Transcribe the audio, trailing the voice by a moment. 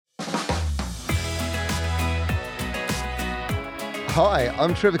Hi,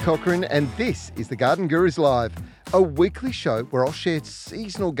 I'm Trevor Cochrane and this is the Garden Gurus Live, a weekly show where I'll share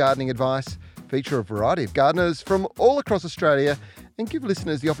seasonal gardening advice, feature a variety of gardeners from all across Australia and give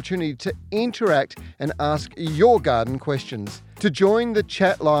listeners the opportunity to interact and ask your garden questions. To join the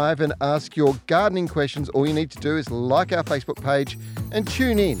chat live and ask your gardening questions, all you need to do is like our Facebook page and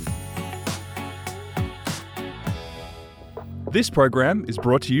tune in. This program is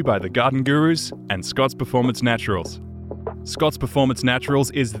brought to you by the Garden Gurus and Scott's Performance Naturals. Scott's Performance Naturals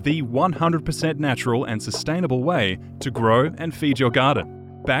is the 100% natural and sustainable way to grow and feed your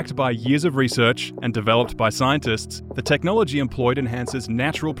garden. Backed by years of research and developed by scientists, the technology employed enhances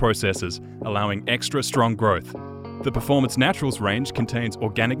natural processes, allowing extra strong growth. The Performance Naturals range contains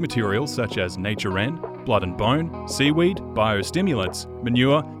organic materials such as nature wren, blood and bone, seaweed, biostimulants,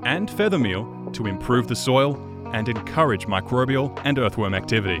 manure, and feather meal to improve the soil and encourage microbial and earthworm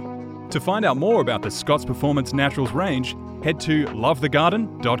activity. To find out more about the Scott's Performance Naturals range, head to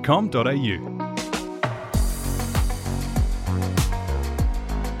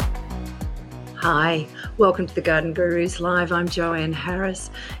lovethegarden.com.au. Hi, welcome to the Garden Gurus Live. I'm Joanne Harris.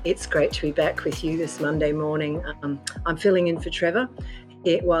 It's great to be back with you this Monday morning. I'm filling in for Trevor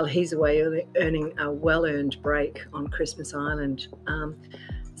while he's away earning a well-earned break on Christmas Island.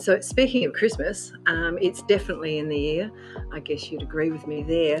 So speaking of Christmas, it's definitely in the air. I guess you'd agree with me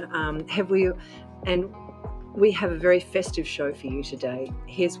there. We have a very festive show for you today.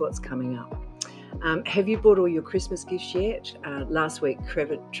 Here's what's coming up. Have you bought all your Christmas gifts yet? Last week,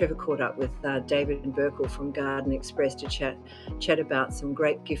 Trevor caught up with David and Burkle from Garden Express to chat about some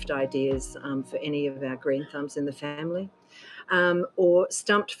great gift ideas for any of our green thumbs in the family. Or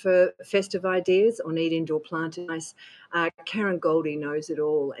stumped for festive ideas or need indoor plant advice. Karen Goldie knows it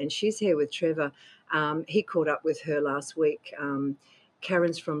all, and she's here with Trevor. He caught up with her last week.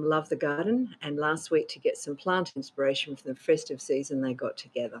 Karen's from Love the Garden, and last week to get some plant inspiration for the festive season they got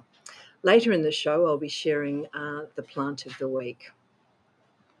together. Later in the show, I'll be sharing the plant of the week.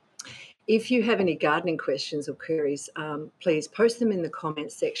 If you have any gardening questions or queries, please post them in the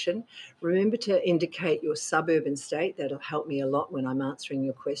comments section. Remember to indicate your suburban state. That'll help me a lot when I'm answering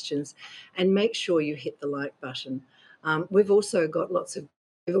your questions. And make sure you hit the like button. We've also got lots of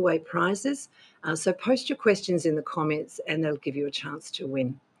giveaway prizes. So post your questions in the comments and they'll give you a chance to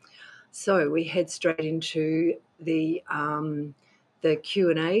win. So we head straight into the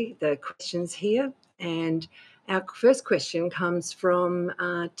Q&A, the questions here. And our first question comes from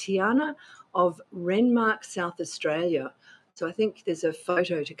Tiana of Renmark, South Australia. So I think there's a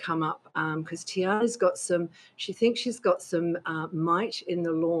photo to come up because Tiana's got she thinks she's got some mite in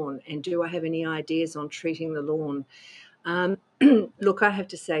the lawn. And do I have any ideas on treating the lawn? Look, I have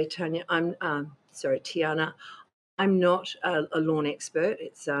to say, Tiana, I'm not a lawn expert.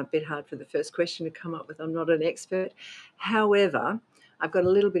 It's a bit hard for the first question to come up with. I'm not an expert. However, I've got a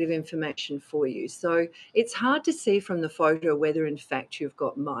little bit of information for you. So it's hard to see from the photo whether in fact you've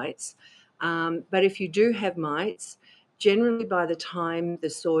got mites. But if you do have mites, generally by the time the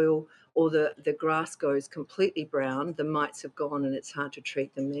soil or the grass goes completely brown, the mites have gone and it's hard to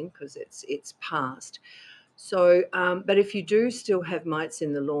treat them then because it's past. So, but if you do still have mites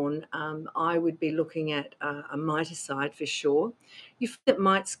in the lawn, I would be looking at a miticide for sure. You find that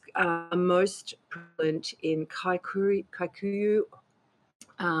mites are most prevalent in kikuyu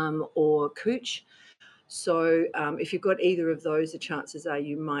or cooch. So if you've got either of those, the chances are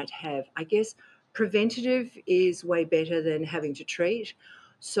you might have. I guess preventative is way better than having to treat.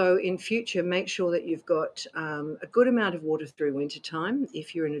 So in future, make sure that you've got a good amount of water through wintertime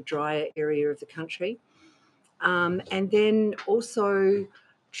if you're in a drier area of the country. And then also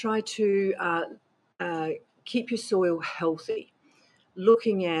try to keep your soil healthy.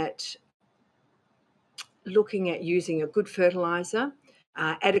 Looking at using a good fertilizer,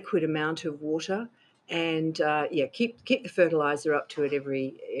 adequate amount of water, and keep the fertilizer up to it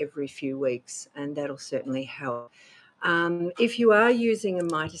every few weeks, and that'll certainly help. If you are using a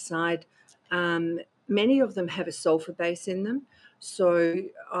miticide, many of them have a sulfur base in them, so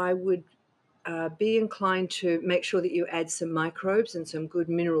I would be inclined to make sure that you add some microbes and some good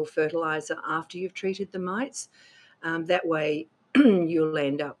mineral fertilizer after you've treated the mites. That way you'll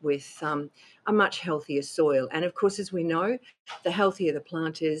end up with a much healthier soil. And of course, as we know, the healthier the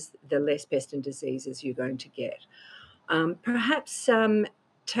plant is, the less pest and diseases you're going to get. Perhaps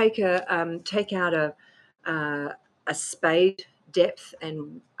take out a spade depth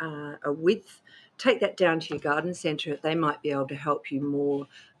and a width. Take that down to your garden centre. They might be able to help you more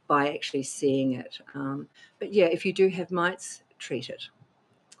by actually seeing it. But yeah, if you do have mites, treat it.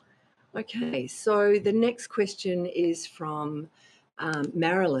 Okay, so the next question is from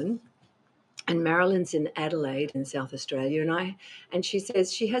Marilyn, and Marilyn's in Adelaide in South Australia, and she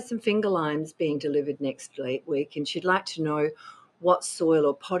says she has some finger limes being delivered next week, and she'd like to know what soil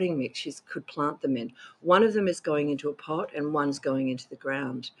or potting mix she could plant them in. One of them is going into a pot, and one's going into the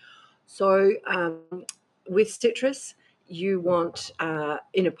ground. So with citrus, you want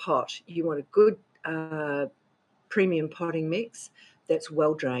in a pot, you want a good premium potting mix that's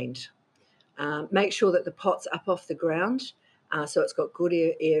well drained. Make sure that the pot's up off the ground, so it's got good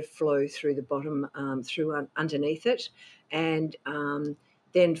air flow through the bottom, underneath it. And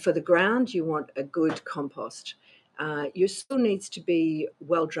then for the ground, you want a good compost. Your soil needs to be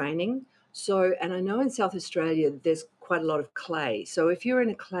well draining. So, and I know in South Australia there's quite a lot of clay. So if you're in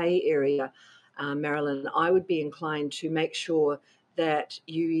a clay area, Marilyn, I would be inclined to make sure that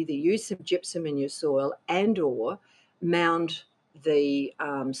you either use some gypsum in your soil and or mound the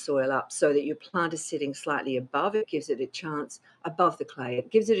soil up so that your plant is sitting slightly above. It gives it a chance, above the clay, it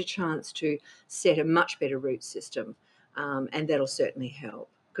gives it a chance to set a much better root system, and that'll certainly help.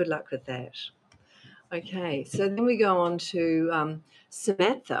 Good luck with that. Okay, so then we go on to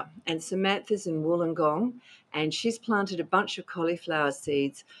Samantha, and Samantha's in Wollongong, and she's planted a bunch of cauliflower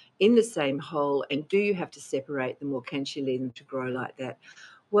seeds in the same hole. And do you have to separate them, or can she leave them to grow like that?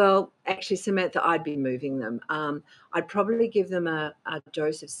 Well, actually, Samantha, I'd be moving them. I'd probably give them a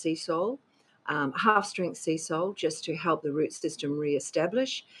dose of sea salt, half strength sea salt, just to help the root system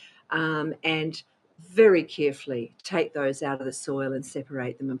re-establish, and very carefully take those out of the soil and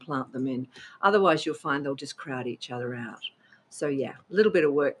separate them and plant them in. Otherwise, you'll find they'll just crowd each other out. So yeah, a little bit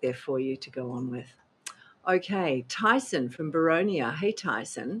of work there for you to go on with. Okay, Tyson from Baronia. Hey,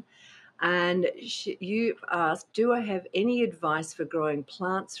 Tyson. And you asked, do I have any advice for growing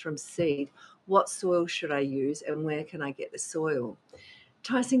plants from seed? What soil should I use and where can I get the soil?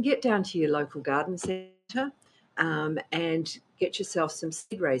 Tyson, get down to your local garden centre and get yourself some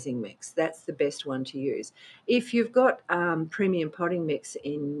seed raising mix. That's the best one to use. If you've got premium potting mix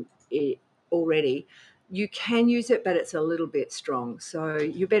in it already, you can use it, but it's a little bit strong. So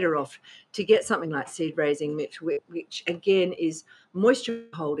you're better off to get something like seed raising mix, which again is moisture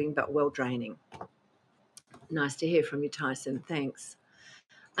holding but well draining. Nice to hear from you, Tyson. Thanks.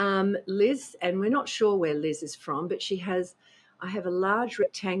 Liz, and we're not sure where Liz is from, but I have a large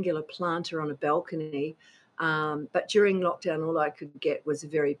rectangular planter on a balcony, but during lockdown, all I could get was a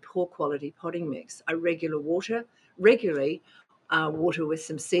very poor quality potting mix. I regularly water with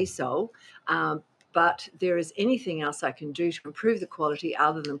some sea salt, but there is anything else I can do to improve the quality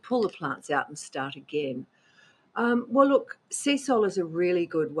other than pull the plants out and start again. Well, look, sea salt is a really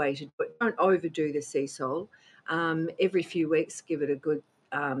good way to do it. Don't overdo the sea salt. Every few weeks, give it a good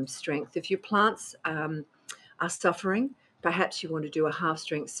strength. If your plants are suffering, perhaps you want to do a half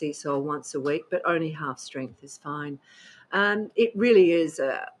strength sea salt once a week, but only half strength is fine. It really is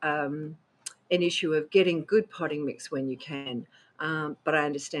an issue of getting good potting mix when you can, but I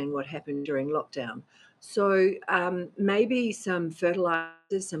understand what happened during lockdown. So maybe some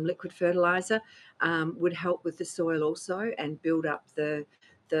fertilizer, some liquid fertilizer would help with the soil also and build up the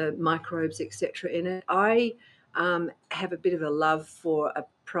microbes, etc. in it. I have a bit of a love for a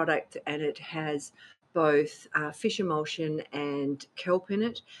product, and it has both fish emulsion and kelp in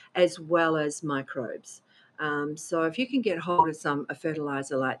it, as well as microbes. So if you can get hold of a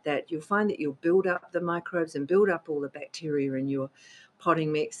fertilizer like that, you'll find that you'll build up the microbes and build up all the bacteria in your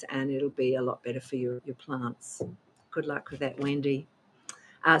potting mix, and it'll be a lot better for your plants. Good luck with that, Wendy.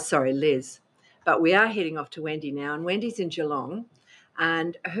 Sorry, Liz. But we are heading off to Wendy now, and Wendy's in Geelong,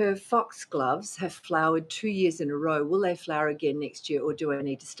 and her foxgloves have flowered 2 years in a row. Will they flower again next year, or do I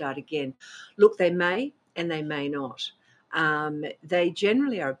need to start again? Look, they may and they may not. They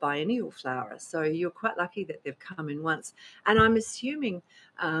generally are a biennial flower, so you're quite lucky that they've come in once. And I'm assuming,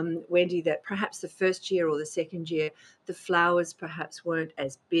 Wendy, that perhaps the first year or the second year, the flowers perhaps weren't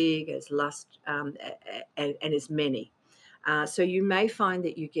as big, as lust, and as many. So you may find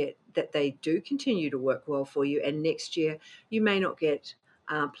that they do continue to work well for you, and next year you may not get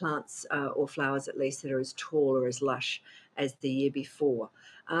plants or flowers at least that are as tall or as lush as the year before.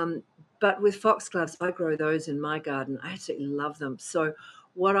 But with foxgloves, I grow those in my garden. I absolutely love them. So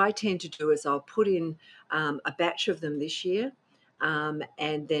what I tend to do is I'll put in a batch of them this year, and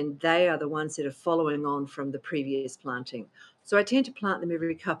then they are the ones that are following on from the previous planting. So I tend to plant them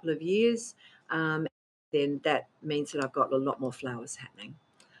every couple of years. Then that means that I've got a lot more flowers happening.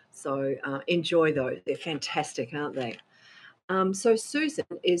 So enjoy those. They're fantastic, aren't they? So Susan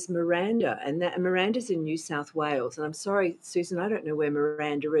is Miranda, and Miranda's in New South Wales. And I'm sorry, Susan, I don't know where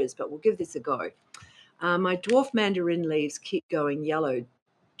Miranda is, but we'll give this a go. My dwarf mandarin leaves keep going yellow.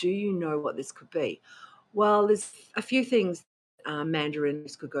 Do you know what this could be? Well, there's a few things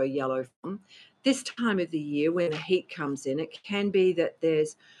mandarins could go yellow from. This time of the year, when the heat comes in, it can be that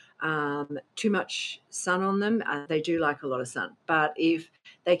there's too much sun on them. They do like a lot of sun, but if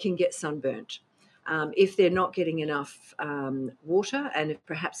they can get sunburnt. If they're not getting enough water, and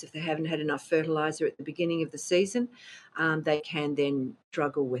perhaps if they haven't had enough fertilizer at the beginning of the season, they can then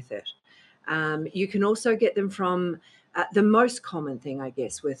struggle with it. You can also get them from the most common thing, I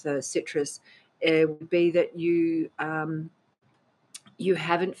guess, with citrus would be that you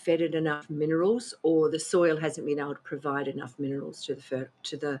haven't fed it enough minerals, or the soil hasn't been able to provide enough minerals to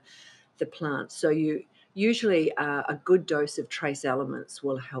the plant. So you usually a good dose of trace elements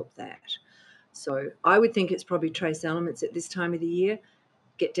will help that. So I would think it's probably trace elements at this time of the year.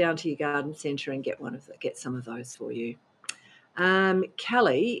 Get down to your garden centre and get some of those for you.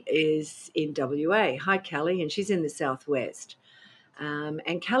 Kelly is in WA. Hi, Kelly, and she's in the southwest.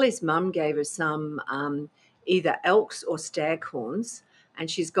 And Kelly's mum gave her some either elks or staghorns, and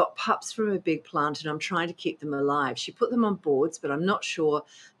she's got pups from a big plant, and I'm trying to keep them alive. She put them on boards, but I'm not sure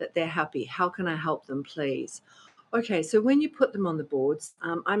that they're happy. How can I help them, please? Okay, so when you put them on the boards,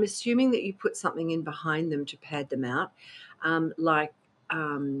 I'm assuming that you put something in behind them to pad them out, like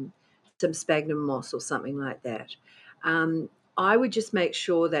some sphagnum moss or something like that. I would just make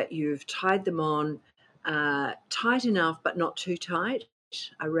sure that you've tied them on tight enough, but not too tight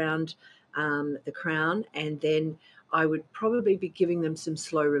around the crown. And then I would probably be giving them some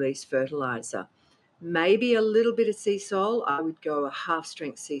slow release fertilizer. Maybe a little bit of sea salt. I would go a half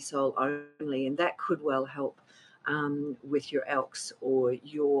strength sea salt only, and that could well help with your elks or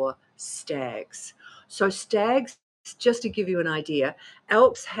your stags. So stags, just to give you an idea,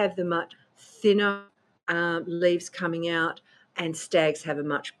 elks have the much thinner leaves coming out, and stags have a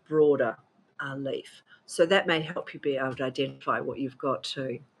much broader leaf. So that may help you be able to identify what you've got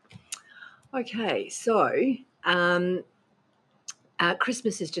too. Okay, so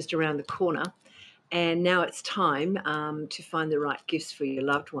Christmas is just around the corner, and now it's time to find the right gifts for your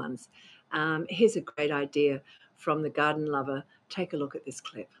loved ones. Here's a great idea from the Garden Lover. Take a look at this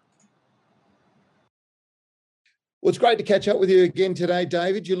clip. Well, it's great to catch up with you again today,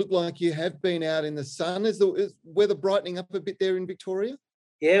 David. You look like you have been out in the sun. Is weather brightening up a bit there in Victoria?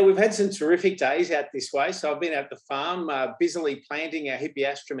 Yeah, we've had some terrific days out this way. So I've been at the farm busily planting our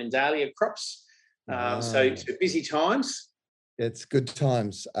Hippeastrum and Dahlia crops. So busy times. It's good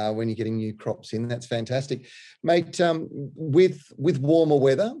times when you're getting new crops in. That's fantastic. Mate, with warmer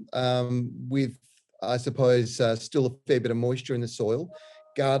weather, with, I suppose, still a fair bit of moisture in the soil,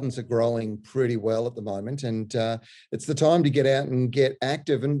 gardens are growing pretty well at the moment, and it's the time to get out and get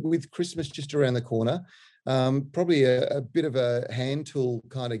active. And with Christmas just around the corner, probably a bit of a hand tool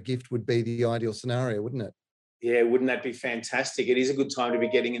kind of gift would be the ideal scenario, wouldn't it? Yeah, wouldn't that be fantastic? It is a good time to be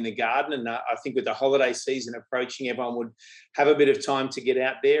getting in the garden, and I think with the holiday season approaching, everyone would have a bit of time to get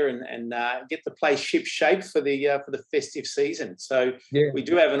out there and get the place ship shape for the festive season. So yeah, we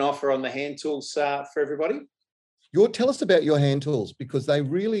do have an offer on the hand tools for everybody. Tell us about your hand tools, because they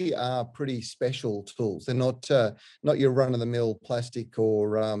really are pretty special tools. They're not your run-of-the-mill plastic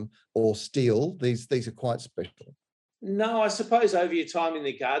or steel. These are quite special. No, I suppose over your time in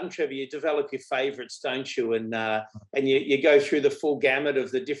the garden, Trevor, you develop your favourites, don't you? And you go through the full gamut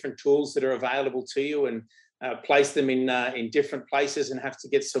of the different tools that are available to you and place them in different places and have to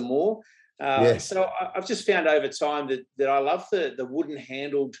get some more. Yes. So I've just found over time that I love the wooden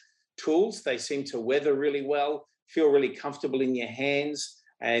handled tools. They seem to weather really well, feel really comfortable in your hands,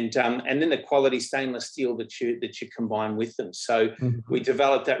 and then the quality stainless steel that you combine with them. So we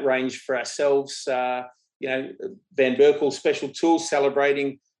developed that range for ourselves. Van Berkel Special Tools,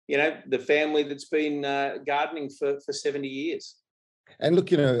 celebrating the family that's been gardening for 70 years. And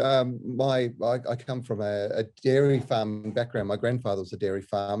look, I come from a dairy farm background. My grandfather was a dairy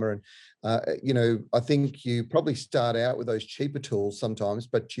farmer, and I think you probably start out with those cheaper tools sometimes,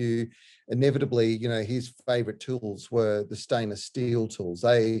 but you inevitably, his favourite tools were the stainless steel tools.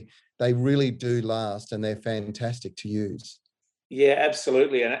 They really do last, and they're fantastic to use. Yeah,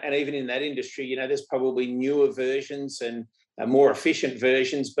 absolutely. And even in that industry, there's probably newer versions and more efficient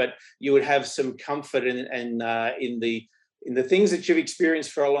versions, but you would have some comfort in the things that you've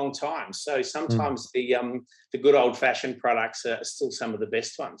experienced for a long time. So sometimes the good old-fashioned products are still some of the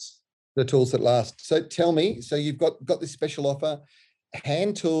best ones. The tools that last. So tell me, so you've got this special offer,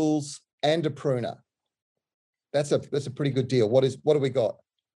 hand tools and a pruner. That's a pretty good deal. What have we got?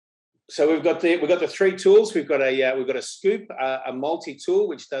 So we've got the three tools. We've got a scoop, a multi-tool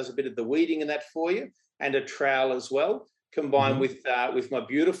which does a bit of the weeding and that for you, and a trowel as well, combined with my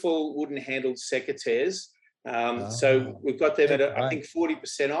beautiful wooden handled secateurs. So we've got them at I think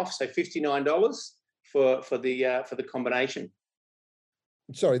 40% off, so $59 for the combination.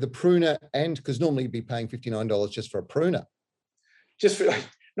 Sorry, the pruner, and because normally you'd be paying $59 just for a pruner. Just for,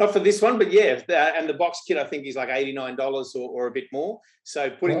 not for this one, but yeah, and the box kit I think is like $89 or a bit more. So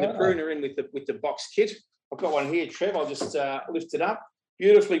putting the pruner in with the box kit. I've got one here, Trev. I'll just lift it up.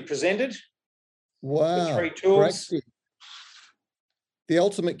 Beautifully presented. Wow. The 3 tools. The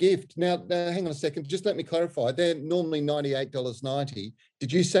ultimate gift. Now, hang on a second. Just let me clarify. They're normally $98.90.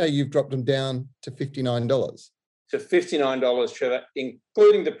 Did you say you've dropped them down to $59? To $59, Trevor,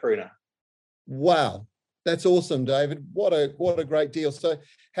 including the pruner. Wow. That's awesome, David. What a great deal. So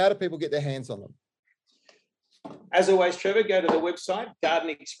how do people get their hands on them? As always, Trevor, go to the website,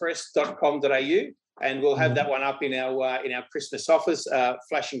 gardenexpress.com.au, and we'll have that one up in our Christmas offers,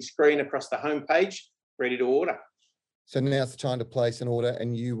 flashing screen across the homepage, ready to order. So now's the time to place an order,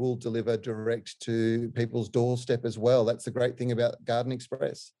 and you will deliver direct to people's doorstep as well. That's the great thing about Garden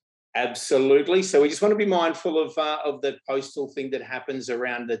Express. Absolutely. So we just want to be mindful of the postal thing that happens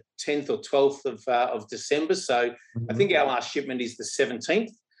around the 10th or 12th of December. So I think our last shipment is the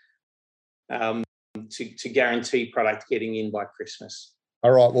 17th to guarantee product getting in by Christmas.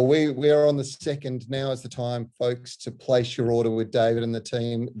 All right. Well, we are on the 2nd. Now is the time, folks, to place your order with David and the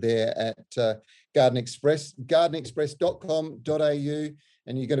team there at Garden Express, gardenexpress.com.au,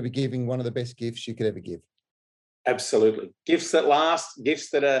 and you're going to be giving one of the best gifts you could ever give. Absolutely. Gifts that last, gifts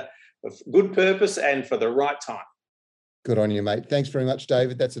that are of good purpose and for the right time. Good on you, mate. Thanks very much,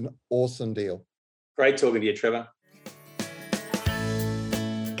 David. That's an awesome deal. Great talking to you, Trevor.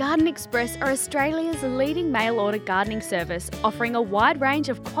 Garden Express are Australia's leading mail order gardening service, offering a wide range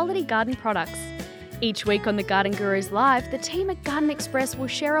of quality garden products. Each week on the Garden Gurus Live, the team at Garden Express will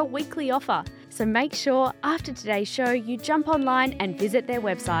share a weekly offer. So make sure after today's show you jump online and visit their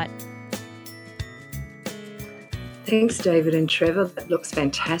website. Thanks, David and Trevor. That looks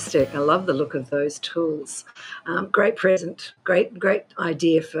fantastic. I love the look of those tools. Great present, great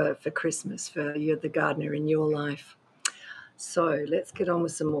idea for Christmas for you, the gardener in your life. So let's get on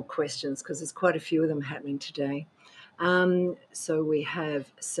with some more questions because there's quite a few of them happening today. So we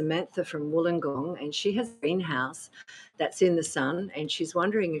have Samantha from Wollongong, and she has a greenhouse that's in the sun, and she's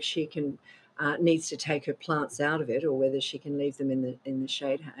wondering if she can needs to take her plants out of it or whether she can leave them in the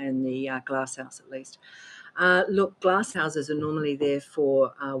shade and the glass house at least. Look, glass houses are normally there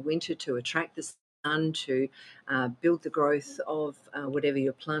for winter to attract the sun, to build the growth of whatever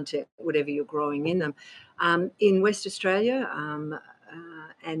you're planting, whatever you're growing in them. In West Australia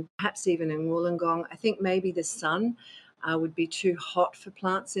and perhaps even in Wollongong, I think maybe the sun would be too hot for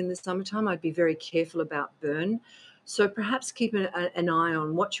plants in the summertime. I'd be very careful about burn. So perhaps keep an eye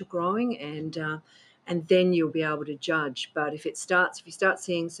on what you're growing and then you'll be able to judge. But if you start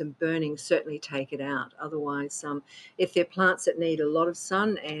seeing some burning, certainly take it out. Otherwise, if they're plants that need a lot of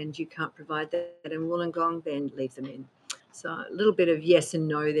sun and you can't provide that in Wollongong, then leave them in. So a little bit of yes and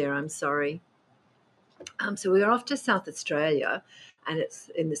no there, I'm sorry. So we're off to South Australia, and it's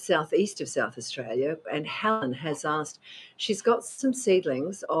in the southeast of South Australia, and Helen has asked, she's got some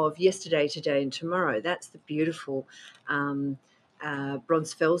seedlings of yesterday, today and tomorrow. That's the beautiful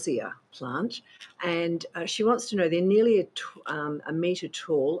Bronzefelsia plant, and she wants to know, they're nearly a metre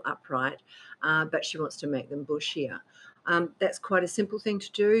tall upright, but she wants to make them bushier. That's quite a simple thing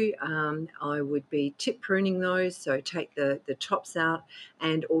to do. I would be tip pruning those, so take the tops out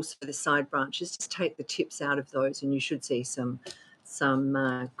and also the side branches. Just take the tips out of those and you should see some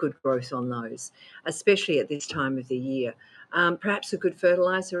good growth on those, especially at this time of the year. Perhaps a good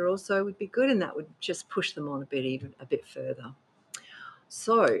fertiliser also would be good, and that would just push them on a bit further.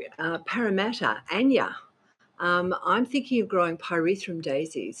 So Parramatta, Anya, I'm thinking of growing pyrethrum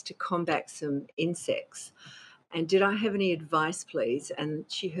daisies to combat some insects. And did I have any advice, please? And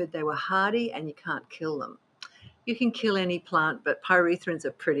she heard they were hardy and you can't kill them. You can kill any plant, but pyrethrums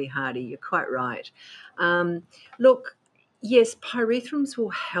are pretty hardy. You're quite right. Look, yes, pyrethrums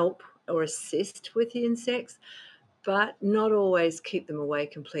will help or assist with the insects, but not always keep them away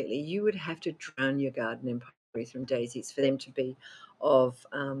completely. You would have to drown your garden in pyrethrum daisies for them to be of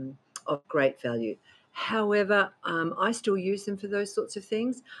great value. However, I still use them for those sorts of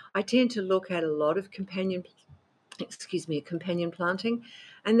things. I tend to look at a lot of companion planting,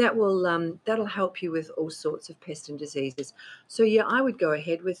 and that will that'll help you with all sorts of pests and diseases. So yeah, I would go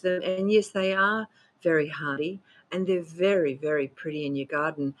ahead with them, and yes, they are very hardy and they're very, very pretty in your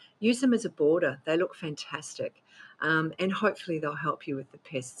garden. Use them as a border. They look fantastic, and hopefully they'll help you with the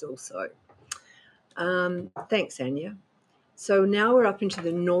pests also. Thanks, Anya. So now we're up into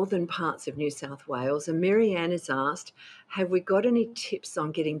the northern parts of New South Wales, and Mary Ann has asked, have we got any tips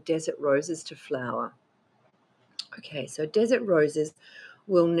on getting desert roses to flower? Okay, so desert roses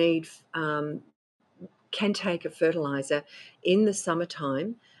will need can take a fertiliser in the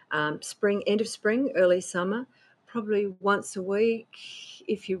summertime, end of spring, early summer, probably once a week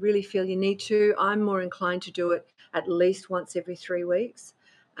if you really feel you need to. I'm more inclined to do it at least once every 3 weeks.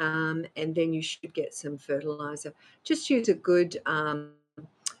 And then you should get some fertiliser. Just use a good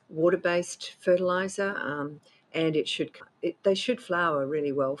water-based fertiliser, and they should flower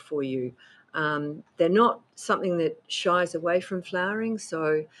really well for you. They're not something that shies away from flowering,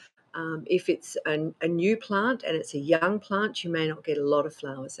 so if it's a new plant and it's a young plant, you may not get a lot of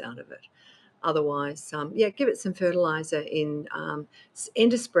flowers out of it. Otherwise, give it some fertiliser in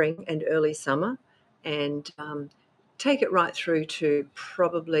end of spring and early summer, and take it right through to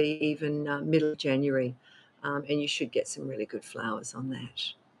probably even middle of January, and you should get some really good flowers on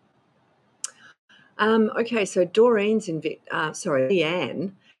that. Okay, so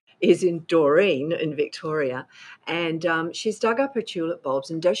Leanne is in Doreen in Victoria, and she's dug up her tulip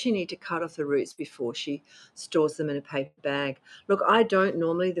bulbs. And does she need to cut off the roots before she stores them in a paper bag? Look, I don't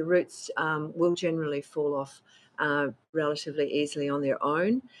normally. The roots will generally fall off relatively easily on their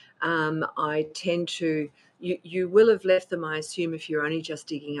own. I tend to. You will have left them, I assume, if you're only just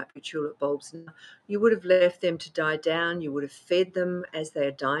digging up your tulip bulbs. You would have left them to die down. You would have fed them as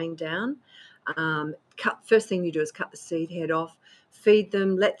they're dying down. First thing you do is cut the seed head off, feed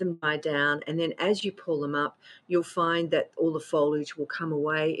them, let them die down, and then as you pull them up, you'll find that all the foliage will come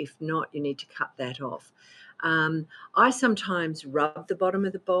away. If not, you need to cut that off. I sometimes rub the bottom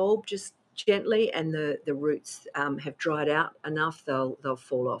of the bulb just gently, and the roots have dried out enough, they'll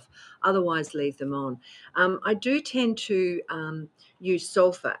fall off. Otherwise, leave them on. I do tend to use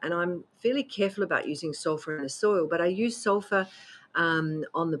sulphur, and I'm fairly careful about using sulphur in the soil, but I use sulphur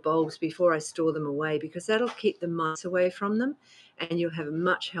on the bulbs before I store them away, because that'll keep the mice away from them, and you'll have a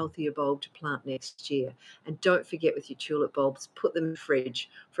much healthier bulb to plant next year. And don't forget, with your tulip bulbs, put them in the fridge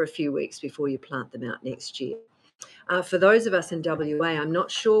for a few weeks before you plant them out next year. For those of us in WA, I'm not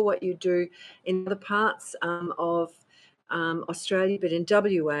sure what you do in other parts of Australia, but in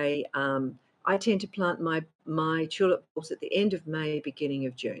WA, I tend to plant my tulip bulbs at the end of May, beginning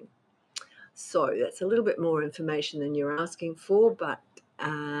of June. So that's a little bit more information than you're asking for, but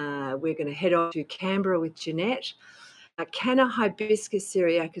we're going to head on to Canberra with Jeanette. Can a hibiscus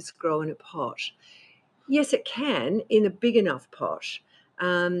syriacus grow in a pot? Yes, it can, in a big enough pot.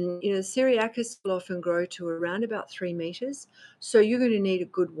 The syriacus will often grow to around about 3 metres, so you're going to need a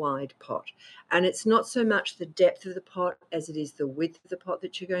good wide pot. And it's not so much the depth of the pot as it is the width of the pot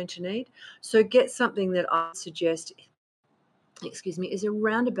that you're going to need. So get something that I suggest is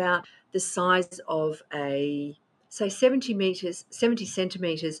around about the size of say 70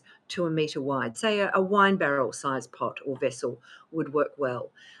 centimetres to 1 metre wide. Say a wine barrel size pot or vessel would work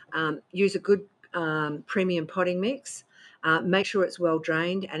well. Use a good premium potting mix. Make sure it's well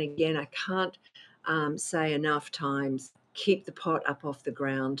drained. And again, I can't say enough times, keep the pot up off the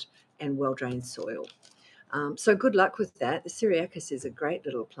ground and well drained soil. So good luck with that. The syriacus is a great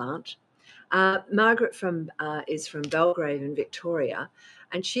little plant. Margaret is from Belgrave in Victoria,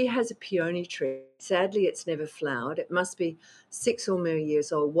 and she has a peony tree. Sadly, it's never flowered. It must be 6 or more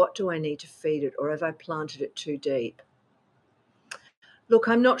years old. What do I need to feed it, or have I planted it too deep? Look,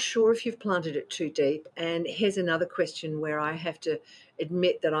 I'm not sure if you've planted it too deep, and here's another question where I have to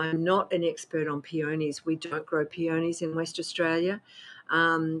admit that I'm not an expert on peonies. We don't grow peonies in West Australia.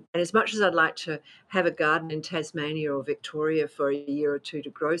 And as much as I'd like to have a garden in Tasmania or Victoria for a year or two to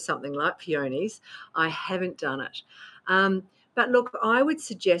grow something like peonies, I haven't done it. But look, I would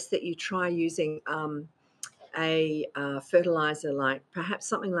suggest that you try using a fertiliser like perhaps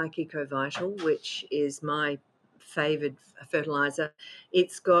something like EcoVital, which is my favoured fertiliser.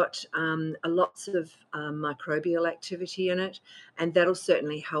 It's got lots of microbial activity in it, and that'll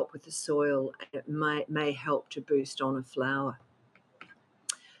certainly help with the soil. It may help to boost on a flower.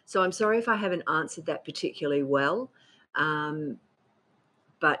 So I'm sorry if I haven't answered that particularly well.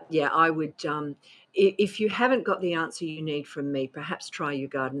 But yeah, I would, if you haven't got the answer you need from me, perhaps try your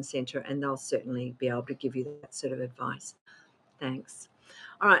garden centre and they'll certainly be able to give you that sort of advice. Thanks.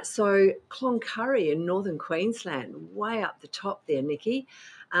 All right, so Cloncurry in northern Queensland, way up the top there, Nikki.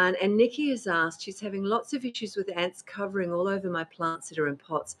 And Nikki has asked, she's having lots of issues with ants covering all over my plants that are in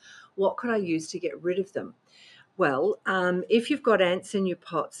pots. What could I use to get rid of them? Well, if you've got ants in your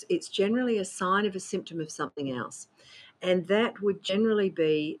pots, it's generally a sign of a symptom of something else. And that would generally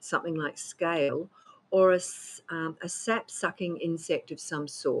be something like scale or a sap-sucking insect of some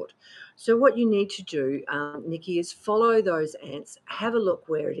sort. So what you need to do, Nikki, is follow those ants, have a look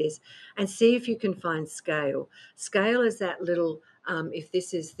where it is, and see if you can find scale. Scale is that little, if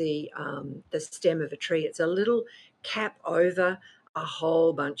this is the stem of a tree, it's a little cap over a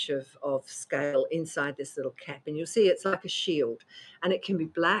whole bunch of scale inside this little cap, and you'll see it's like a shield, and it can be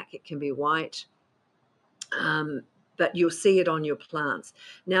black, it can be white, but you'll see it on your plants.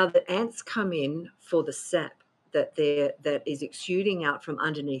 Now the ants come in for the sap that is exuding out from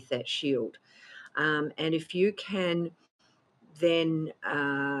underneath that shield, and if you can then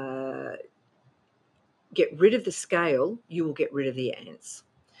get rid of the scale, you will get rid of the ants.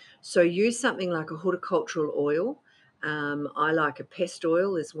 So use something like a horticultural oil. I like a pest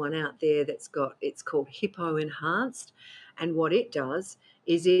oil. There's one out there it's called Hippo Enhanced. And what it does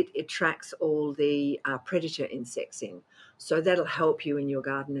is it attracts all the predator insects in. So that'll help you in your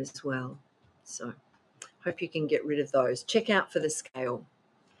garden as well. So hope you can get rid of those. Check out for the scale.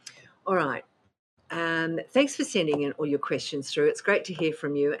 All right. Thanks for sending in all your questions through. It's great to hear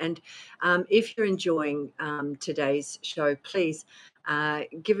from you. And if you're enjoying today's show, please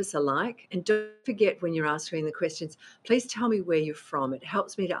give us a like. And don't forget, when you're answering the questions, please tell me where you're from. It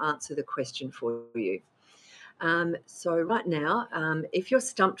helps me to answer the question for you. So right now, if you're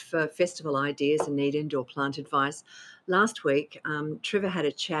stumped for festival ideas and need indoor plant advice, last week, Trevor had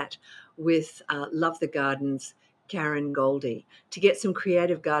a chat with Love the Gardens, Karen Goldie, to get some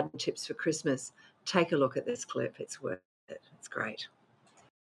creative garden tips for Christmas. Take a look at this clip. It's worth it. It's great.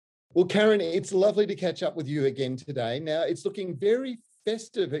 Well, Karen, it's lovely to catch up with you again today. Now, it's looking very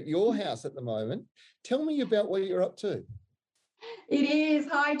festive at your house at the moment. Tell me about what you're up to. It is.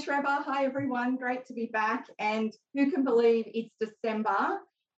 Hi, Trevor. Hi, everyone. Great to be back. And who can believe it's December?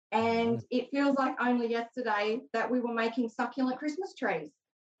 And it feels like only yesterday that we were making succulent Christmas trees.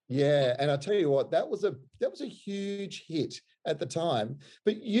 Yeah, and I'll tell you what, that was a huge hit at the time.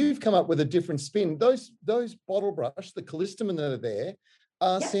 But you've come up with a different spin. Those bottle brush, the callistemon that are there,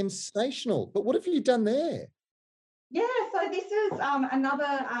 are sensational. But what have you done there? Yeah, so this is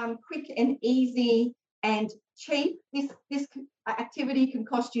another quick and easy and cheap. This activity can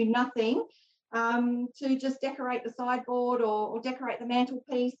cost you nothing to just decorate the sideboard or decorate the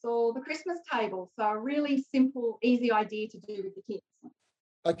mantelpiece or the Christmas table. So a really simple, easy idea to do with the kids.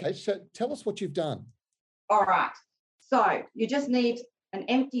 Okay, so tell us what you've done. All right. So you just need an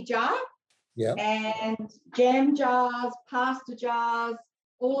empty jar and jam jars, pasta jars.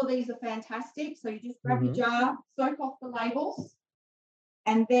 All of these are fantastic. So you just grab your jar, soak off the labels,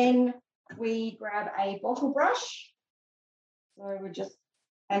 and then we grab a bottle brush. So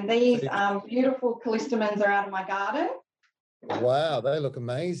and these beautiful callistemons are out of my garden. Wow, they look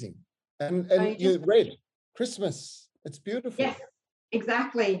amazing. And so red, Christmas. It's beautiful. Yes.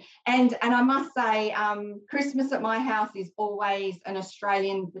 Exactly. And I must say, Christmas at my house is always an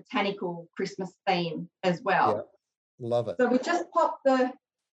Australian botanical Christmas theme as well. Yeah, love it. So we just pop the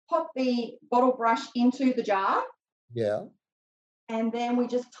bottle brush into the jar. Yeah. And then we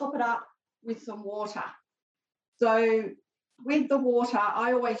just top it up with some water. So with the water,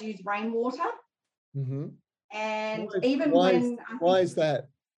 I always use rainwater. Mm-hmm. And why is that?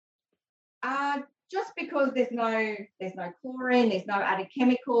 Just because there's no chlorine, there's no added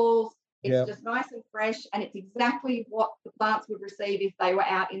chemicals. It's just nice and fresh, and it's exactly what the plants would receive if they were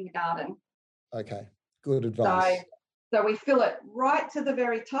out in the garden. Okay, good advice. So we fill it right to the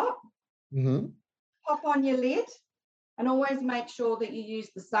very top. Mm-hmm. Pop on your lid, and always make sure that you use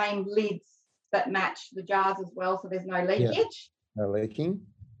the same lids that match the jars as well, so there's no leakage. No leaking.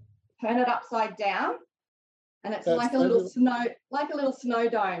 Turn it upside down. And it's like a little snow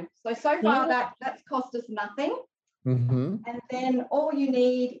dome. So far that's cost us nothing. Mm-hmm. And then all you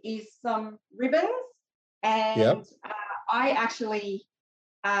need is some ribbons. And I actually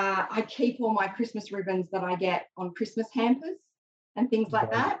I keep all my Christmas ribbons that I get on Christmas hampers and things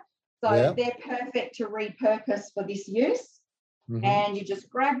like that. So they're perfect to repurpose for this use. Mm-hmm. And you just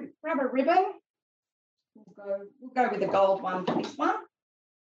grab a ribbon. We'll go with the gold one for this one.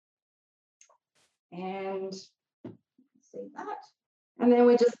 And see that. And then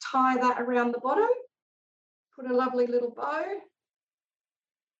we just tie that around the bottom, put a lovely little bow.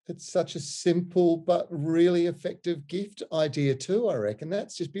 It's such a simple but really effective gift idea too, I reckon.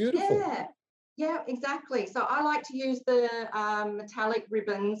 That's just beautiful. Yeah, exactly. So I like to use the metallic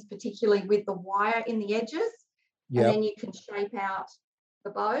ribbons, particularly with the wire in the edges. And then you can shape out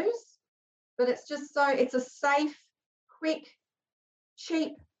the bows. But it's a safe, quick,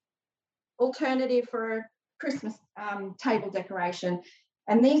 cheap alternative for a Christmas table decoration.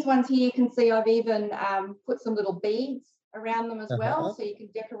 And these ones here, you can see I've even put some little beads around them as well, so you can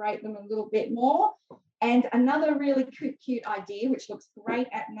decorate them a little bit more. And another really cute idea, which looks great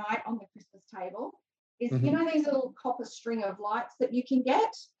at night on the Christmas table, is you know these little copper string of lights that you can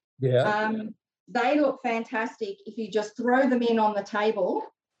get? They look fantastic if you just throw them in on the table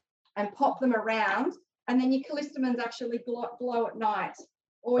and pop them around. and then your callistemons actually glow at night.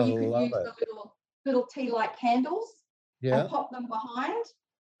 Or you could use the little tea-light candles and pop them behind,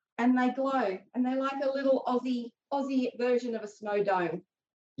 and they glow, and they're like a little Aussie version of a snow dome.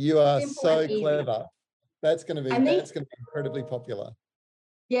 You are so clever. That's going to be incredibly popular.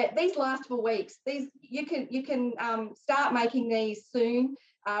 Yeah, these last for weeks. These you can start making these soon,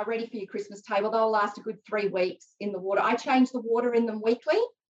 ready for your Christmas table. They'll last a good 3 weeks in the water. I change the water in them weekly,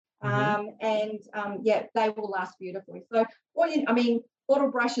 and they will last beautifully. So,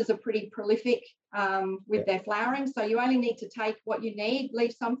 bottle brushes are pretty prolific with their flowering. So you only need to take what you need,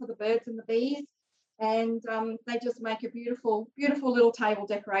 leave some for the birds and the bees, and they just make a beautiful, beautiful little table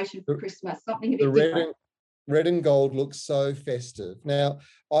decoration for Christmas. Something a bit different. Red and gold looks so festive. Now,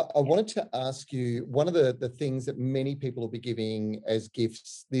 I wanted to ask you, one of the things that many people will be giving as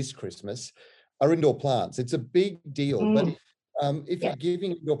gifts this Christmas are indoor plants. It's a big deal, but if you're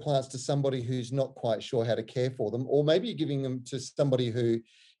giving indoor plants to somebody who's not quite sure how to care for them, or maybe you're giving them to somebody who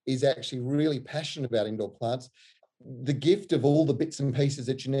is actually really passionate about indoor plants, the gift of all the bits and pieces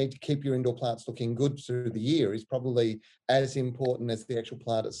that you need to keep your indoor plants looking good through the year is probably as important as the actual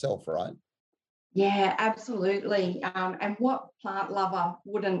plant itself, right? Yeah, absolutely. And what plant lover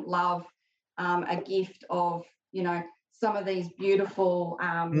wouldn't love a gift of, some of these beautiful,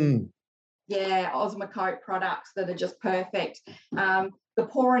 Osmocote products that are just perfect. The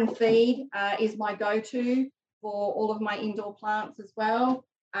pour and feed is my go-to for all of my indoor plants as well.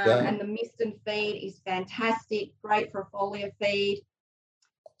 And the mist and feed is fantastic, great for a foliar feed.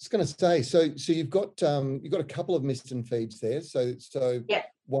 I was going to say, so you've got a couple of mist and feeds there. So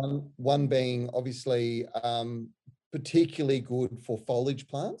one being obviously particularly good for foliage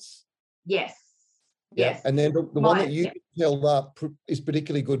plants. Yes. Yeah. And then the one that you held up is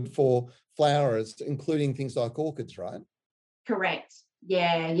particularly good for flowers, including things like orchids, right? Correct.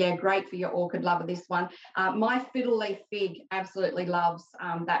 Yeah, great for your orchid lover, this one. My fiddle leaf fig absolutely loves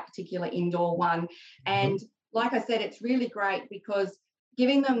that particular indoor one. And like I said, it's really great because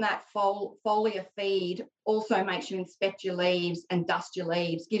giving them that foliar feed also makes you inspect your leaves and dust your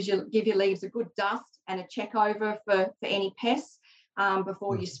leaves, give your leaves a good dust and a check over for any pests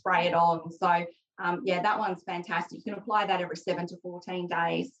before you spray it on. So, that one's fantastic. You can apply that every 7 to 14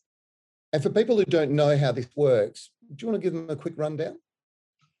 days. And for people who don't know how this works, do you want to give them a quick rundown?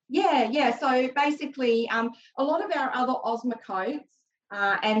 Yeah. So basically, a lot of our other Osmocotes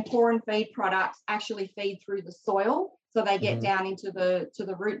and pour and feed products actually feed through the soil, so they get down into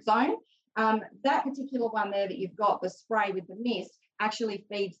the root zone. That particular one there that you've got, the spray with the mist, actually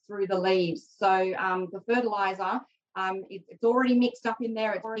feeds through the leaves. So the fertilizer, it's already mixed up in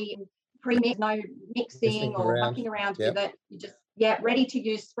there. It's already pre-mixed, no mixing or mucking around with it. You just ready to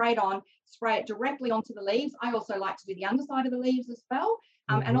use, spray it directly onto the leaves. I also like to do the underside of the leaves as well.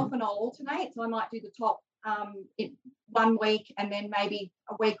 And often I'll alternate. So I might do the top 1 week, and then maybe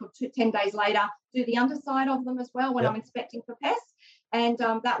a week or 10 days later, do the underside of them as well when I'm inspecting for pests. And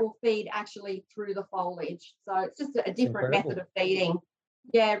that will feed actually through the foliage. So it's just a different method of feeding.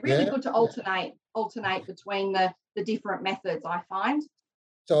 Yeah, really good to alternate between the different methods, I find.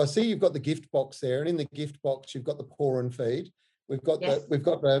 So I see you've got the gift box there, and in the gift box you've got the pour and feed. We've got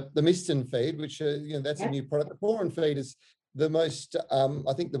the mist and feed, which that's a new product. The pour and feed is the most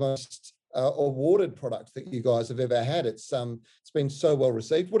awarded product that you guys have ever had. It's been so well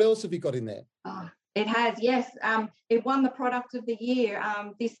received. What else have you got in there? It has, yes. It won the product of the year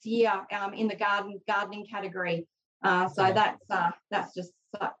this year in the gardening category. So that's just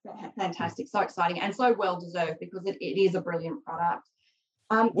so fantastic, so exciting, and so well deserved because it is a brilliant product.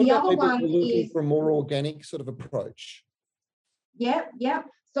 The other one is for a more organic sort of approach. Yeah.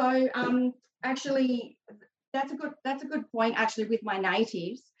 So actually, that's a good point. Actually, with my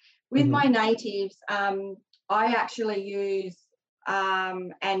natives, my natives, I actually use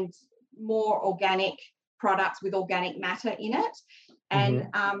and more organic products with organic matter in it. And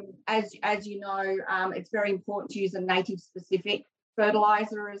as you know, it's very important to use a native specific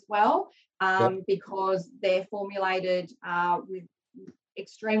fertilizer as well, because they're formulated with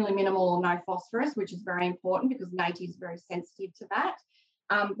extremely minimal or no phosphorus, which is very important because native is very sensitive to that.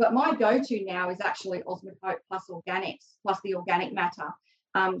 But my go-to now is actually Osmocote plus organics, plus the organic matter.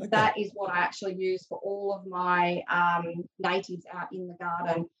 That is what I actually use for all of my natives out in the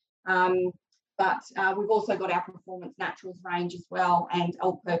garden. But we've also got our Performance Naturals range as well, and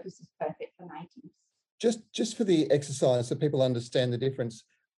all-purpose is perfect for natives. Just for the exercise, so people understand the difference.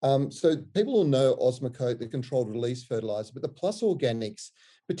 So people will know Osmocote, the controlled release fertilizer, but the plus organics,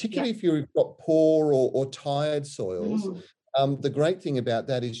 particularly if you've got poor or tired soils, the great thing about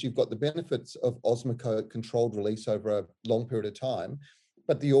that is you've got the benefits of Osmocote controlled release over a long period of time,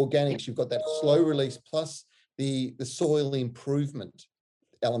 but the organics, you've got that slow release plus the soil improvement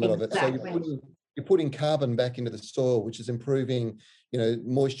element of it. So you're putting carbon back into the soil, which is improving,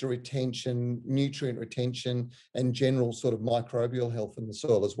 moisture retention, nutrient retention, and general sort of microbial health in the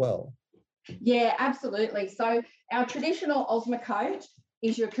soil as well. Yeah, absolutely. So our traditional Osmocote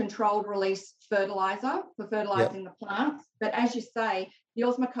is your controlled release fertilizer for fertilizing the plants. But as you say, the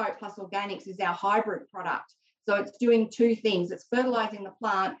Osmocote Plus Organics is our hybrid product. So it's doing two things. It's fertilizing the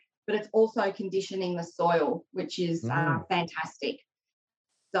plant, but it's also conditioning the soil, which is fantastic.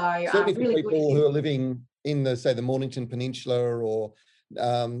 So certainly for really people who are living in the Mornington Peninsula or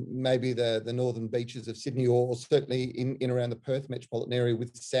maybe the northern beaches of Sydney, or certainly in around the Perth metropolitan area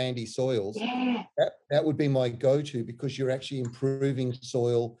with sandy soils, that would be my go-to, because you're actually improving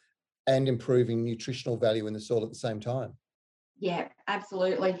soil and improving nutritional value in the soil at the same time. Yeah,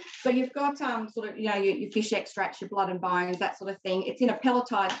 absolutely. So you've got sort of, your fish extracts, your blood and bones, that sort of thing. It's in a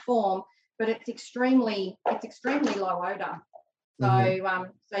pelletized form, but it's extremely low odor. So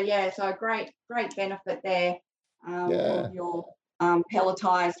so a great benefit there of your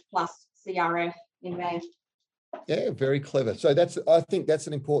pelletized plus CRF in there. Yeah, very clever. So I think that's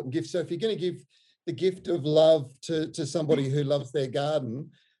an important gift. So if you're going to give the gift of love to somebody who loves their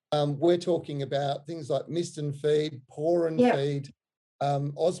garden, we're talking about things like mist and feed, pour and feed,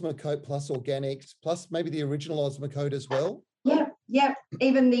 Osmocote Plus Organics, plus maybe the original Osmocote as well. Yeah.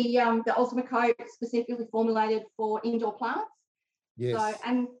 Even the Osmocote specifically formulated for indoor plants. Yes. So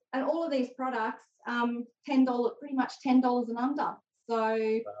and all of these products, $10, pretty much $10 and under.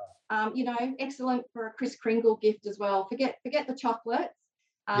 So excellent for a Kris Kringle gift as well. Forget the chocolates.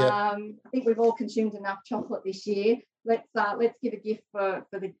 I think we've all consumed enough chocolate this year. Let's give a gift for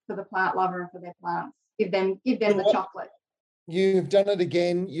the plant lover and for their plants. Give them the chocolate. You've done it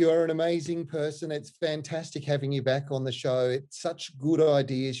again. You are an amazing person. It's fantastic having you back on the show. It's such good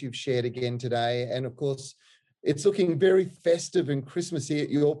ideas you've shared again today. And of course, it's looking very festive and Christmassy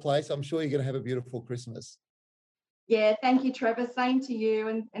at your place. I'm sure you're going to have a beautiful Christmas. Yeah, thank you, Trevor. Same to you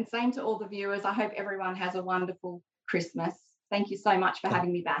and same to all the viewers. I hope everyone has a wonderful Christmas. Thank you so much for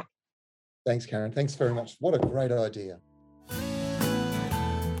having me back. Thanks, Karen. Thanks very much. What a great idea.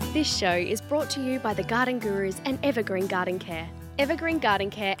 This show is brought to you by the Garden Gurus and Evergreen Garden Care. Evergreen Garden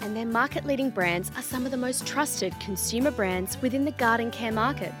Care and their market-leading brands are some of the most trusted consumer brands within the garden care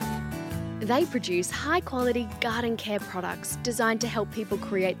market. They produce high-quality garden care products designed to help people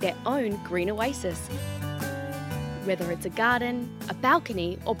create their own green oasis. Whether it's a garden, a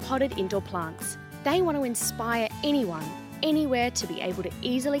balcony, or potted indoor plants, they want to inspire anyone, anywhere to be able to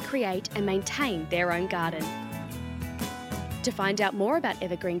easily create and maintain their own garden. To find out more about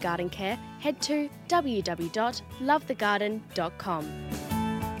Evergreen Garden Care, head to www.lovethegarden.com.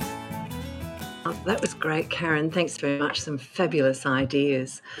 That was great, Karen. Thanks very much. Some fabulous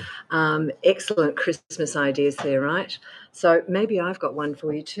ideas. Excellent Christmas ideas there, right? So maybe I've got one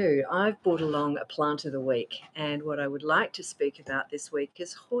for you too. I've brought along a plant of the week, and what I would like to speak about this week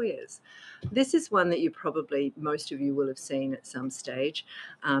is Hoyas. This is one that most of you will have seen at some stage.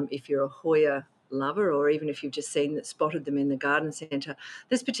 If you're a Hoya lover, or even if you've just spotted them in the garden centre,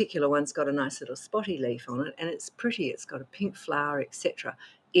 this particular one's got a nice little spotty leaf on it, and it's pretty. It's got a pink flower, etc.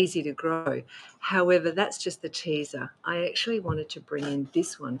 Easy to grow. However, that's just the teaser. I actually wanted to bring in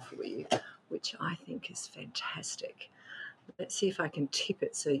this one for you, which I think is fantastic. Let's see if I can tip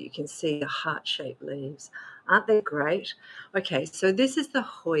it so you can see the heart-shaped leaves. Aren't they great? Okay, so this is the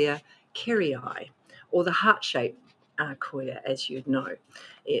Hoya kerrii, or the heart-shaped Hoya, as you'd know.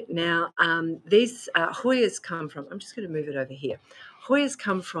 These Hoyas come from, I'm just going to move it over here. Hoyas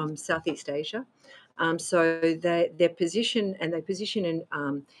come from Southeast Asia. So they position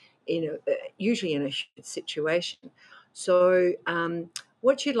in usually in a humid situation. So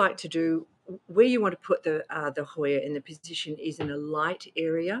what you'd like to do, where you want to put the Hoya in the position is in a light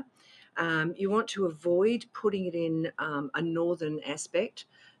area. You want to avoid putting it in a northern aspect.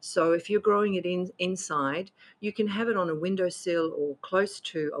 So if you're growing it inside, you can have it on a windowsill or close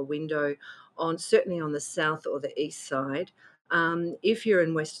to a window, certainly on the south or the east side. If you're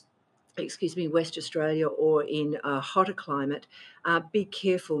in West Australia or in a hotter climate, be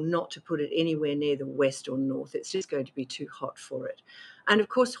careful not to put it anywhere near the west or north. It's just going to be too hot for it. And of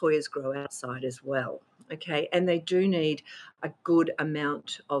course, Hoyas grow outside as well. Okay, and they do need a good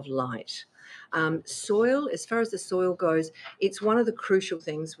amount of light. Soil, as far as the soil goes, it's one of the crucial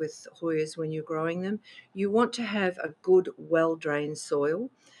things with Hoyas when you're growing them. You want to have a good, well-drained soil.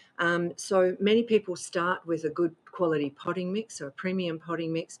 So many people start with a good quality potting mix or a premium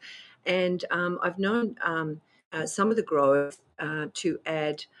potting mix. And I've known some of the growers to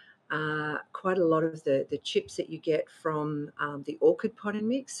add quite a lot of the chips that you get from the orchid potting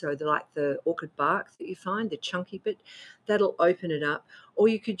mix. So like the orchid bark that you find, the chunky bit, that'll open it up. Or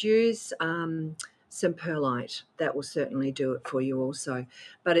you could use some perlite. That will certainly do it for you also.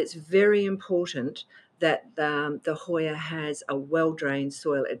 But it's very important that the Hoya has a well-drained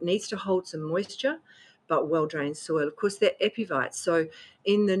soil. It needs to hold some moisture, but well-drained soil. Of course, they're epiphytes. So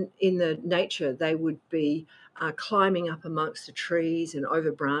in the nature, they would be climbing up amongst the trees and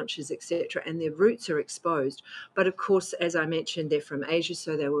over branches, etc., and their roots are exposed. But of course, as I mentioned, they're from Asia,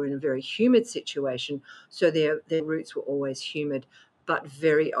 so they were in a very humid situation, so their roots were always humid, but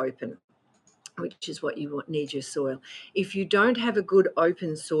very open, which is what you need your soil. If you don't have a good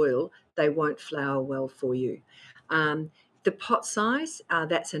open soil, they won't flower well for you. The pot size,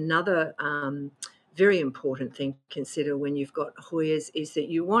 that's another very important thing to consider when you've got Hoyas, is that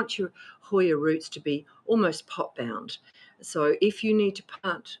you want your Hoya roots to be almost pot bound. So if you need to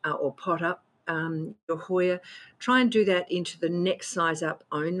pot up your Hoya, try and do that into the next size up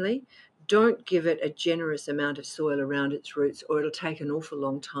only. Don't give it a generous amount of soil around its roots, or it'll take an awful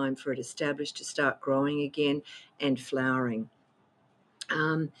long time for it established to start growing again and flowering.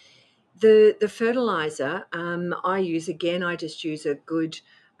 The fertilizer I use, again, I just use a good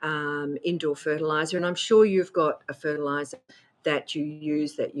indoor fertilizer, and I'm sure you've got a fertilizer that you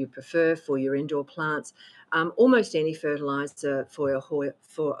use that you prefer for your indoor plants. Almost any fertilizer for a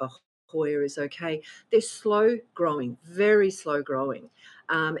Hoya is okay. They're slow growing, very slow growing,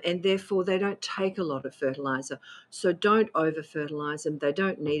 and therefore they don't take a lot of fertilizer. So don't over fertilize them. They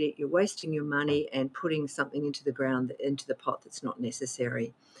don't need it. You're wasting your money and putting something into the ground, into the pot, that's not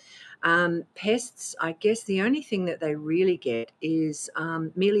necessary. Pests, I guess the only thing that they really get is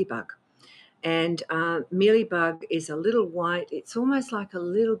mealybug. And mealybug is a little white. It's almost like a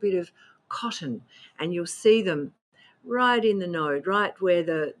little bit of cotton, and you'll see them right in the node, right where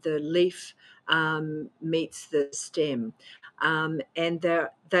the leaf meets the stem. And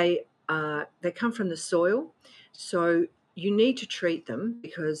they come from the soil. So you need to treat them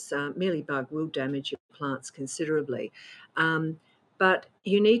because mealybug will damage your plants considerably. But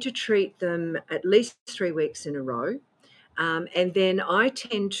you need to treat them at least 3 weeks in a row. And then I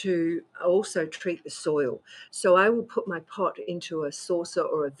tend to also treat the soil. So I will put my pot into a saucer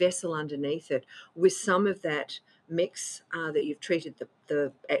or a vessel underneath it with some of that mix that you've treated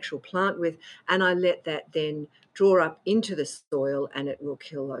the actual plant with, and I let that then draw up into the soil and it will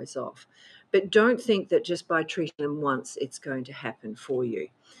kill those off. But don't think that just by treating them once it's going to happen for you.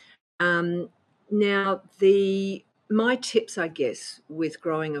 Now, my tips, I guess, with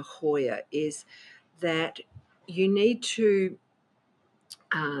growing a Hoya is that you need to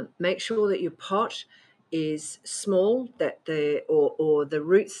make sure that your pot is small, that or the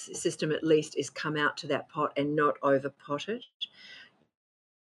root system at least is come out to that pot and not over potted.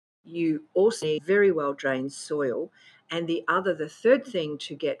 You also need very well drained soil. And the third thing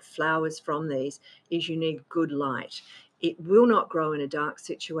to get flowers from these is you need good light. It will not grow in a dark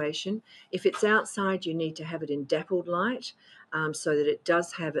situation. If it's outside, you need to have it in dappled light so that it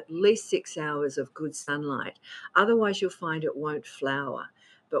does have at least 6 hours of good sunlight. Otherwise, you'll find it won't flower.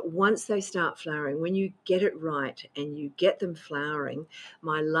 But once they start flowering, when you get it right and you get them flowering,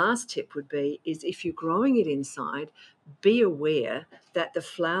 my last tip would be is if you're growing it inside, be aware that the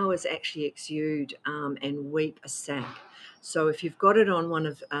flowers actually exude and weep a sap. So if you've got it on one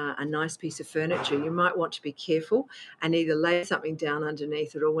of a nice piece of furniture, you might want to be careful and either lay something down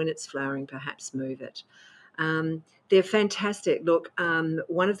underneath it or when it's flowering, perhaps move it. They're fantastic. Look,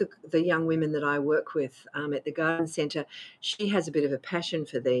 one of the young women that I work with at the garden centre, she has a bit of a passion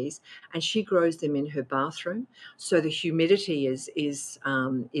for these, and she grows them in her bathroom. So the humidity is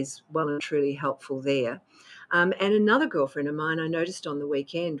well and truly helpful there. And another girlfriend of mine, I noticed on the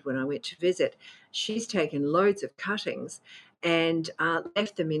weekend when I went to visit, she's taken loads of cuttings and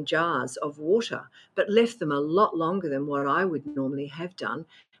left them in jars of water, but left them a lot longer than what I would normally have done.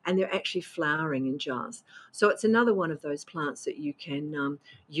 And they're actually flowering in jars. So it's another one of those plants that you can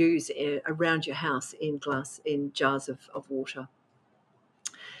use around your house in jars of water.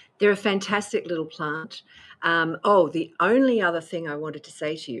 They're a fantastic little plant. The only other thing I wanted to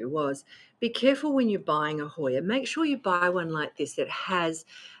say to you was be careful when you're buying a Hoya. Make sure you buy one like this that has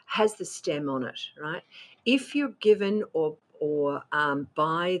the stem on it, right? If you're given or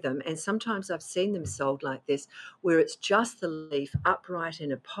buy them, and sometimes I've seen them sold like this, where it's just the leaf upright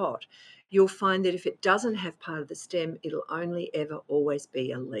in a pot, you'll find that if it doesn't have part of the stem, it'll only ever always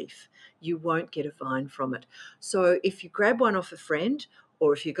be a leaf. You won't get a vine from it. So if you grab one off a friend,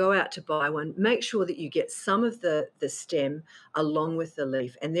 or if you go out to buy one, make sure that you get some of the stem along with the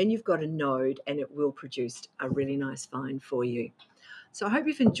leaf, and then you've got a node and it will produce a really nice vine for you. So I hope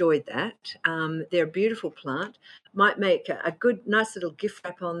you've enjoyed that. They're a beautiful plant. Might make a good, nice little gift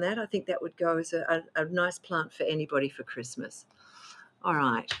wrap on that. I think that would go as a nice plant for anybody for Christmas. All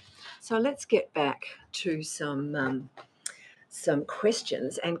right. So let's get back to some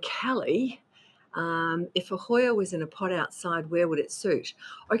questions. And Callie, if a Hoya was in a pot outside, where would it suit?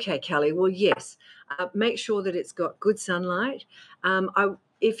 Okay, Callie. Well, yes. Make sure that it's got good sunlight.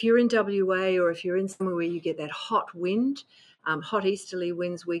 If you're in WA or if you're in somewhere where you get that hot wind, hot easterly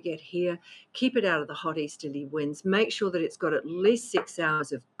winds we get here, keep it out of the hot easterly winds. Make sure that it's got at least 6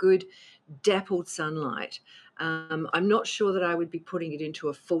 hours of good dappled sunlight. I'm not sure that I would be putting it into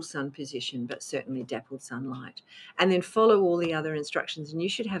a full sun position, but certainly dappled sunlight. And then follow all the other instructions and you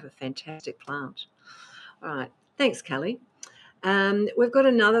should have a fantastic plant. All right. Thanks, Callie. We've got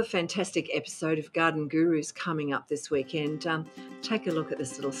another fantastic episode of Garden Gurus coming up this weekend. Take a look at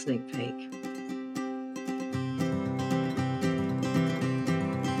this little sneak peek.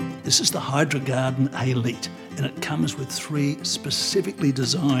 This is the Hydra Garden Elite, and it comes with 3 specifically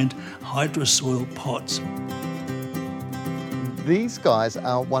designed hydrosoil pots. These guys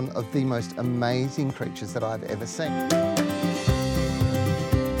are one of the most amazing creatures that I've ever seen.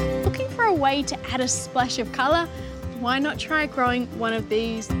 Looking for a way to add a splash of colour? Why not try growing one of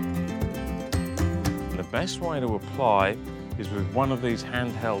these? The best way to apply is with one of these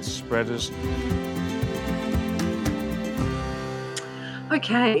handheld spreaders.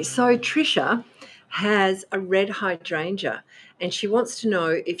 Okay, so Trisha has a red hydrangea and she wants to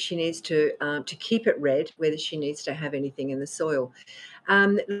know if she needs to keep it red, whether she needs to have anything in the soil.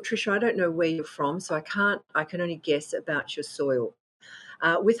 Look, Trisha, I don't know where you're from, so I can only guess about your soil.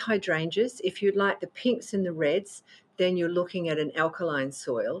 With hydrangeas, if you'd like the pinks and the reds, then you're looking at an alkaline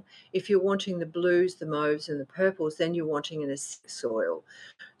soil. If you're wanting the blues, the mauves and the purples, then you're wanting an acidic soil.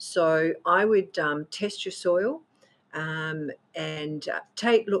 So I would test your soil. And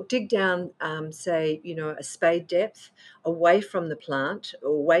dig down, say, a spade depth away from the plant or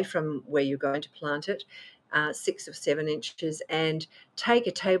away from where you're going to plant it, 6 or 7 inches, and take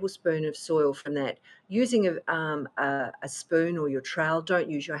a tablespoon of soil from that. Using a spoon or your trowel, don't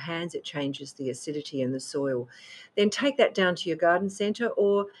use your hands, it changes the acidity in the soil. Then take that down to your garden centre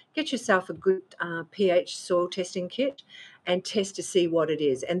or get yourself a good pH soil testing kit and test to see what it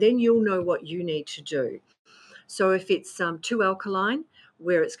is. And then you'll know what you need to do. So if it's too alkaline,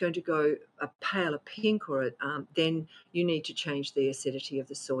 where it's going to go a paler pink, then you need to change the acidity of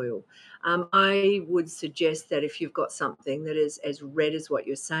the soil. I would suggest that if you've got something that is as red as what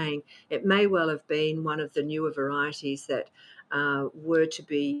you're saying, it may well have been one of the newer varieties that were to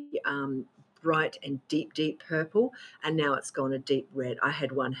be bright and deep purple, and now it's gone a deep red. I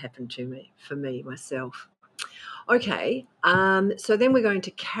had one happen for me myself. Okay, so then we're going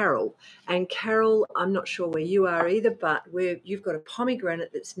to Carol. And Carol, I'm not sure where you are either, but you've got a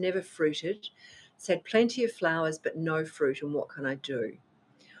pomegranate that's never fruited. It's had plenty of flowers, but no fruit. And what can I do?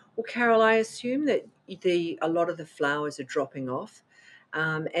 Well, Carol, I assume that a lot of the flowers are dropping off.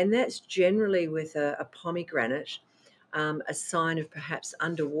 And that's generally with a pomegranate, a sign of perhaps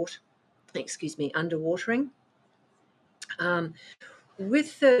underwatering.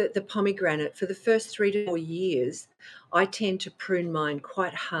 With the pomegranate, for the first 3 to 4 years, I tend to prune mine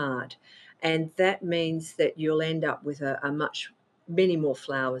quite hard, and that means that you'll end up with many more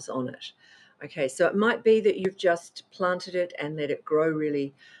flowers on it. Okay, so it might be that you've just planted it and let it grow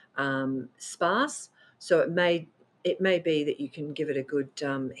really sparse. So it may be that you can give it a good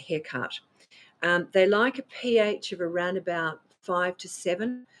haircut. They like a pH of around about 5 to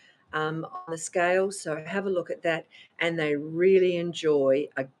 7 on the scale, so have a look at that. And they really enjoy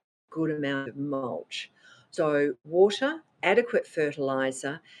a good amount of mulch. So water, adequate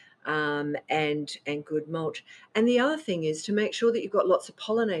fertilizer, and good mulch. And the other thing is to make sure that you've got lots of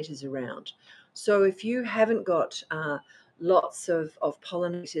pollinators around. So if you haven't got lots of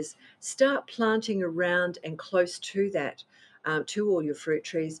pollinators, start planting around and close to that, to all your fruit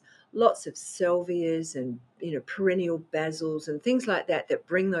trees, lots of salvias and perennial basils and things like that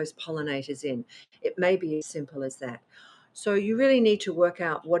bring those pollinators in. It may be as simple as that. So you really need to work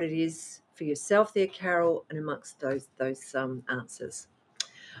out what it is for yourself there, Carol, and amongst those answers.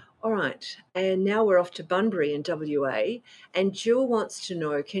 All right, and now we're off to Bunbury in WA, and Jill wants to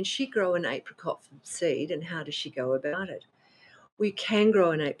know, can she grow an apricot from seed, and how does she go about it? We can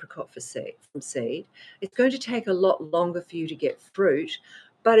grow an apricot from seed. It's going to take a lot longer for you to get fruit,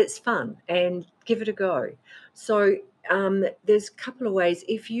 but it's fun, and give it a go. So there's a couple of ways.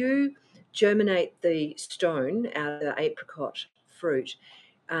 If you germinate the stone out of the apricot fruit,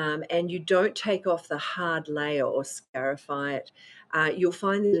 and you don't take off the hard layer or scarify it, you'll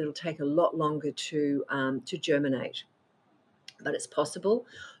find that it'll take a lot longer to germinate. but it's possible.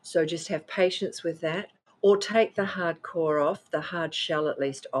 So just have patience with that, or take the hard core off, the hard shell at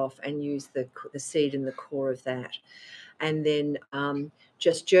least off, and use the seed in the core of that. And then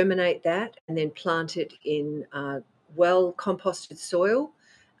just germinate that and then plant it in well composted soil.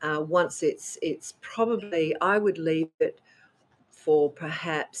 Once it's probably, I would leave it for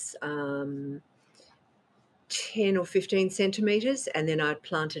perhaps 10 or 15 centimetres, and then I'd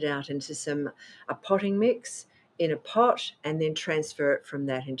plant it out into a potting mix in a pot and then transfer it from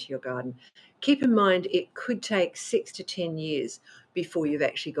that into your garden. Keep in mind, it could take 6 to 10 years before you've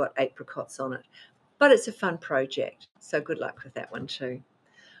actually got apricots on it, but it's a fun project. So good luck with that one too.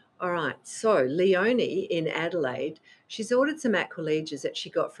 All right, so Leonie in Adelaide, she's ordered some Aquilegias that she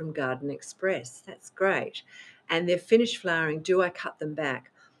got from Garden Express. That's great. And they're finished flowering. Do I cut them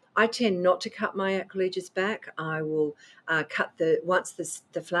back? I tend not to cut my Aquilegias back. I will cut once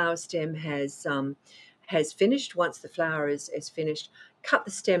the flower stem has finished, once the flower is finished, cut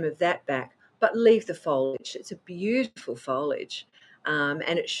the stem of that back, but leave the foliage. It's a beautiful foliage, and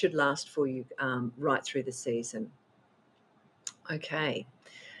it should last for you right through the season. Okay.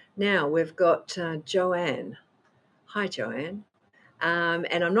 Now we've got Joanne. Hi, Joanne.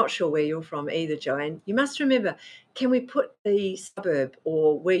 And I'm not sure where you're from either, Joanne. You must remember, can we put the suburb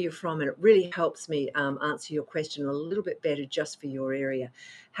or where you're from? And it really helps me answer your question a little bit better just for your area.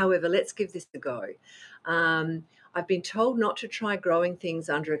 However, let's give this a go. I've been told not to try growing things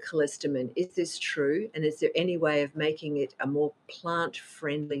under a callistemon. Is this true? And is there any way of making it a more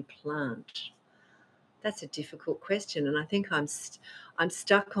plant-friendly plant? That's a difficult question, and I think I'm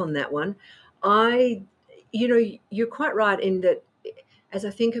stuck on that one. You're quite right in that. As I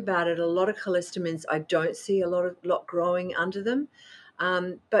think about it, a lot of callistemons, I don't see a lot growing under them.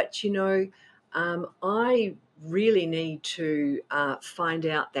 But I really need to find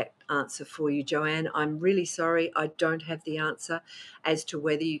out that answer for you, Joanne. I'm really sorry, I don't have the answer as to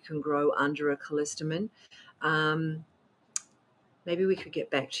whether you can grow under a callistemon. Maybe we could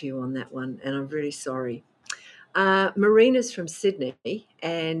get back to you on that one, and I'm really sorry. Marina's from Sydney,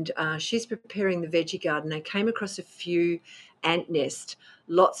 and she's preparing the veggie garden. I came across a few ant nests,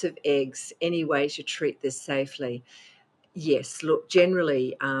 lots of eggs. Any way to treat this safely? Yes, look,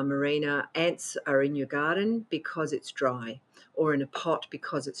 generally, Marina, ants are in your garden because it's dry, or in a pot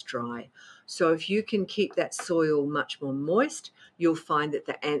because it's dry. So if you can keep that soil much more moist, you'll find that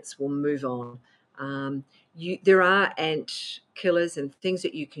the ants will move on. There are ant killers and things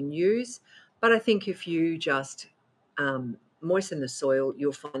that you can use, but I think if you just moisten the soil,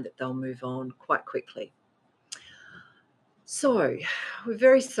 you'll find that they'll move on quite quickly. So we're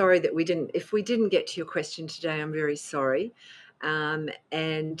very sorry that if we didn't get to your question today, I'm very sorry.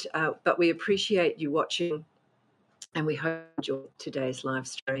 But we appreciate you watching, and we hope you enjoyed today's live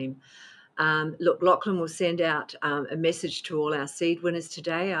stream. Look, Lachlan will send out a message to all our seed winners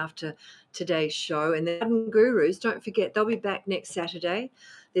today after today's show. And the Garden Gurus, don't forget, they'll be back next Saturday.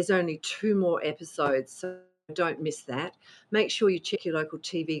 There's only 2 more episodes, so don't miss that. Make sure you check your local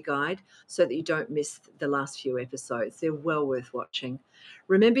TV guide so that you don't miss the last few episodes. They're well worth watching.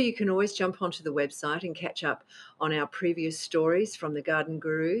 Remember, you can always jump onto the website and catch up on our previous stories from the Garden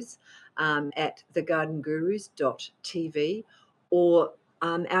Gurus at thegardengurus.tv or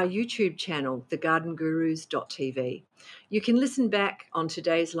our YouTube channel, thegardengurus.tv. You can listen back on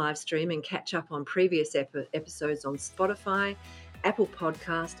today's live stream and catch up on previous episodes on Spotify, Apple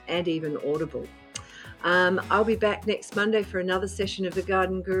Podcast, and even Audible. I'll be back next Monday for another session of the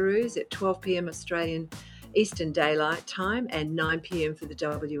Garden Gurus at 12 p.m. Australian Eastern Daylight Time and 9 p.m. for the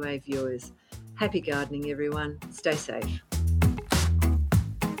WA viewers. Happy gardening, everyone. Stay safe.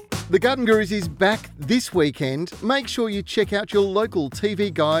 The Garden Gurus is back this weekend. Make sure you check out your local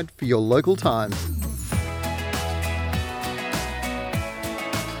TV guide for your local times.